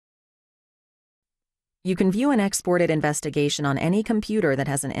You can view an exported investigation on any computer that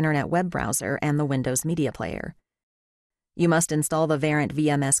has an internet web browser and the Windows Media Player. You must install the variant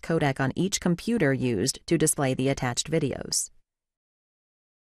VMS codec on each computer used to display the attached videos.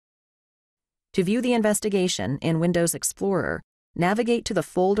 To view the investigation in Windows Explorer, navigate to the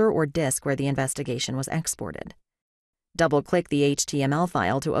folder or disk where the investigation was exported. Double-click the HTML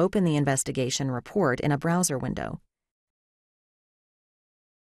file to open the investigation report in a browser window.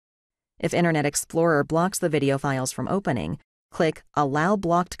 If Internet Explorer blocks the video files from opening, click Allow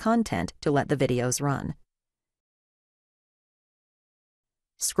Blocked Content to let the videos run.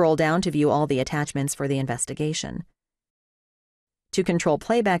 Scroll down to view all the attachments for the investigation. To control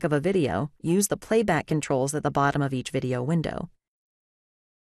playback of a video, use the playback controls at the bottom of each video window.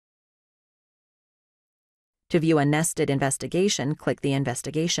 To view a nested investigation, click the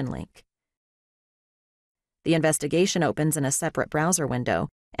Investigation link. The investigation opens in a separate browser window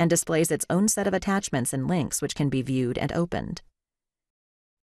and displays its own set of attachments and links which can be viewed and opened.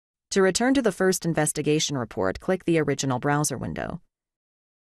 To return to the first investigation report, click the original browser window.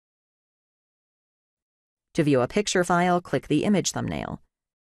 To view a picture file, click the image thumbnail.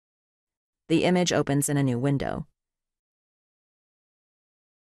 The image opens in a new window.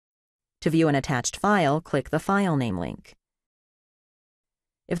 To view an attached file, click the File Name link.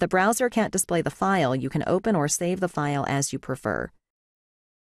 If the browser can't display the file, you can open or save the file as you prefer.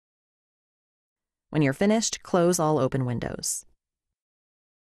 When you're finished, close all open windows.